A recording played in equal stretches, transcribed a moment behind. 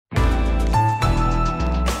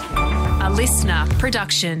listener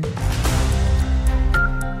production.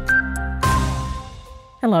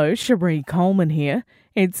 Hello, Cherie Coleman here.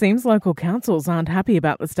 It seems local councils aren't happy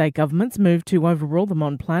about the state government's move to overrule them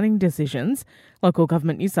on planning decisions. Local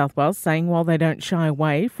government New South Wales saying while they don't shy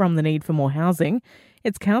away from the need for more housing,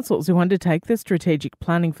 it's councils who undertake the strategic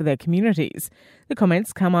planning for their communities. The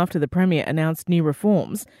comments come after the Premier announced new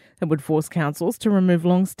reforms that would force councils to remove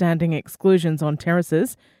long-standing exclusions on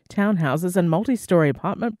terraces, townhouses and multi-storey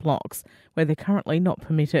apartment blocks where they're currently not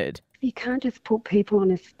permitted. You can't just put people on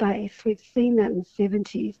a space. We've seen that in the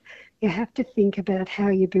 70s. You have to think about how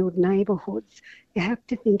you build neighbourhoods. You have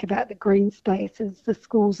to think about the green spaces, the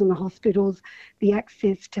schools and the hospitals, the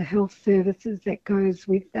access to health services that goes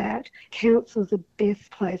with that. Council's the best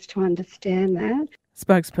place to understand that.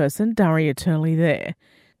 Spokesperson Daria Turley there.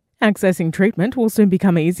 Accessing treatment will soon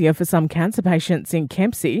become easier for some cancer patients in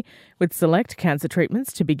Kemspey, with select cancer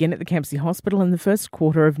treatments to begin at the Kemspey Hospital in the first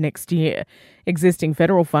quarter of next year. Existing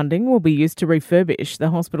federal funding will be used to refurbish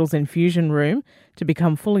the hospital's infusion room to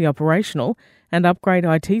become fully operational and upgrade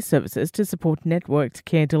IT services to support networked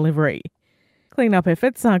care delivery. Clean-up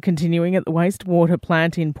efforts are continuing at the wastewater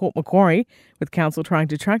plant in Port Macquarie, with council trying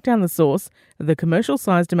to track down the source of the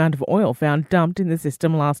commercial-sized amount of oil found dumped in the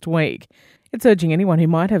system last week. It's urging anyone who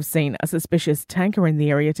might have seen a suspicious tanker in the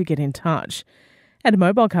area to get in touch. And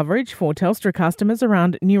mobile coverage for Telstra customers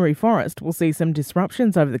around Newry Forest will see some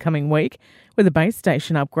disruptions over the coming week, with a base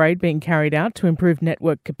station upgrade being carried out to improve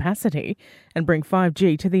network capacity and bring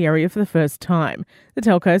 5G to the area for the first time. The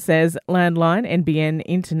telco says landline, NBN,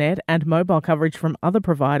 internet and mobile coverage from other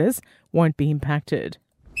providers won't be impacted.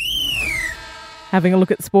 Having a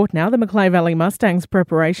look at sport now, the Macleay Valley Mustangs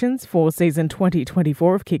preparations for season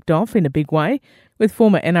 2024 have kicked off in a big way, with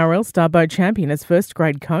former NRL star Bo Champion as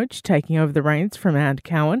first-grade coach taking over the reins from Ant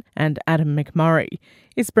Cowan and Adam McMurray.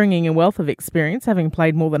 He's bringing a wealth of experience, having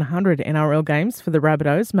played more than 100 NRL games for the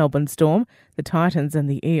Rabbitohs, Melbourne Storm, the Titans and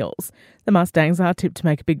the Eels. The Mustangs are tipped to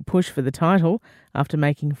make a big push for the title after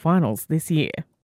making finals this year.